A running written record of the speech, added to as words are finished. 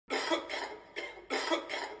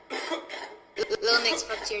Nix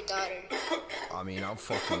fucked your daughter. I mean, I'm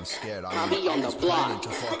fucking scared. I'll be on the was block. planning to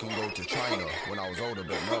fucking go to China when I was older,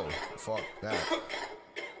 but no, fuck that.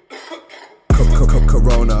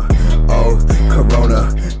 Corona, oh,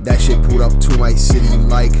 Corona. That shit pulled up to my city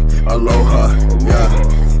like aloha,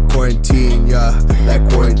 yeah. Quarantine, yeah, that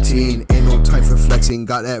quarantine. Ain't no time for flexing,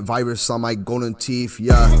 got that virus on my golden teeth,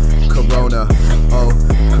 yeah. Corona, oh,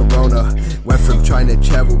 Corona. Went from China,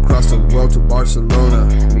 travel across the world to Barcelona.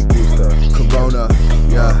 Corona,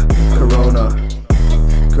 yeah, Corona.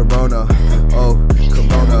 Corona, oh,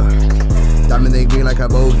 Corona. Diamond that green like a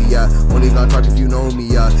bogey, yeah. Only gonna talk if you know me,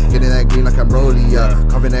 yeah. Getting that green like I'm Broly, yeah.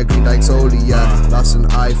 Carving that green like solely, yeah. Lost an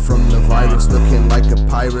eye from the virus, looking like a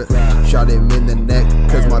pirate. Shot him in the neck,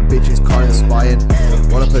 cause my bitch is caught inspired.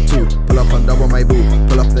 Roll up a two, pull up on double my boot.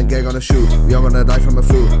 Pull up then gang on a shoe. We all gonna die from a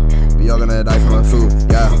flu. We all gonna die from a flu,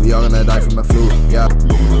 yeah. We all gonna die from a flu, yeah.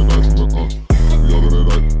 We all gonna die from a we all gonna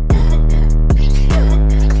die.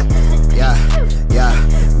 Yeah,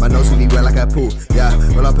 my nose will be wet like a poo. Yeah,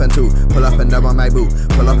 roll up and two, pull up and dub on my boot.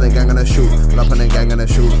 Pull up, then gang gonna shoot. Pull up and then gang gonna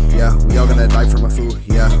shoot. Yeah, we all gonna die from a flu.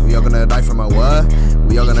 Yeah, we all gonna die from a what?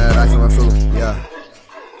 We all gonna die from a flu. Yeah.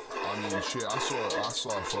 I mean, shit, I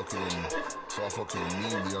saw a fucking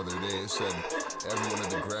meme the other day. It said every one of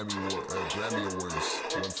the Grammy Awards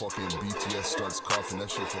when fucking BTS starts coughing.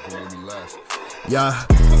 That shit fucking made me laugh. Yeah,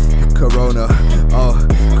 Corona, oh,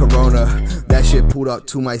 Corona. That shit pulled up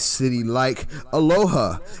to my city like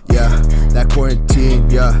aloha. Yeah, that quarantine,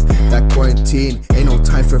 yeah, that quarantine. Ain't no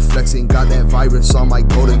time for flexing, got that virus on my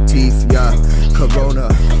golden teeth. Yeah, Corona,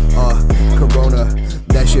 Corona.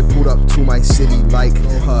 That shit pulled up to my city like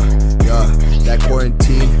aloha. Yeah, that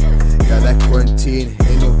quarantine, yeah, that quarantine.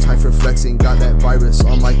 Ain't no time for flexing, got that virus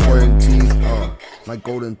on my quarantine. My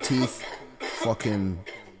golden teeth. Fucking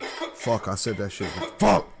fuck, I said that shit.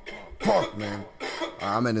 Fuck, man.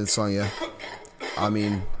 I'm ending the song, yeah. I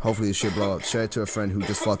mean, hopefully this shit blow up. Share it to a friend who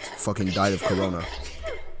just fucking died of corona.